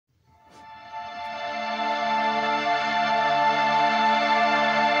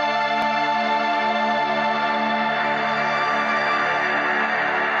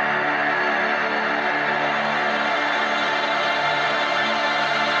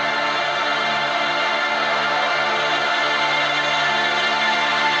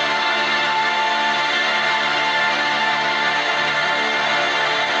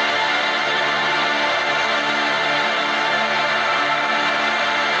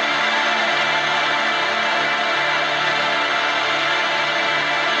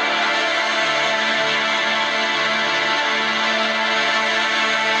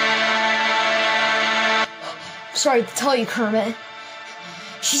Sorry to tell you, Kermit.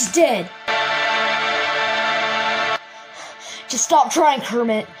 She's dead. Just stop trying,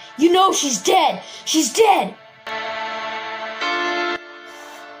 Kermit. You know she's dead. She's dead.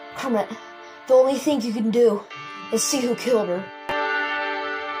 Kermit, the only thing you can do is see who killed her.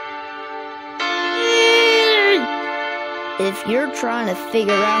 If you're trying to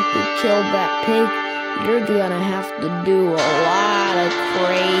figure out who killed that pig, you're gonna have to do a lot of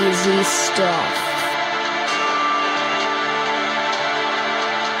crazy stuff.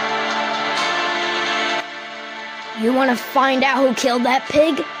 You wanna find out who killed that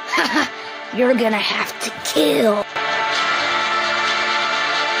pig? Haha, you're gonna have to kill.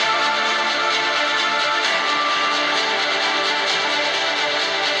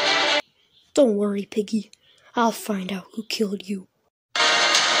 Don't worry, Piggy. I'll find out who killed you.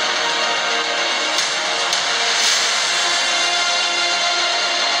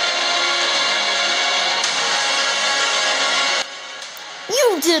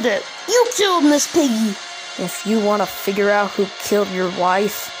 You did it! You killed Miss Piggy! If you want to figure out who killed your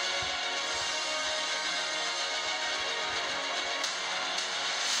wife,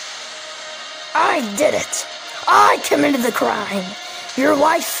 I did it! I committed the crime! Your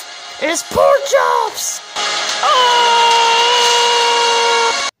wife is Pork Chops!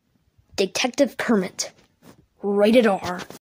 Detective Kermit. Rated R.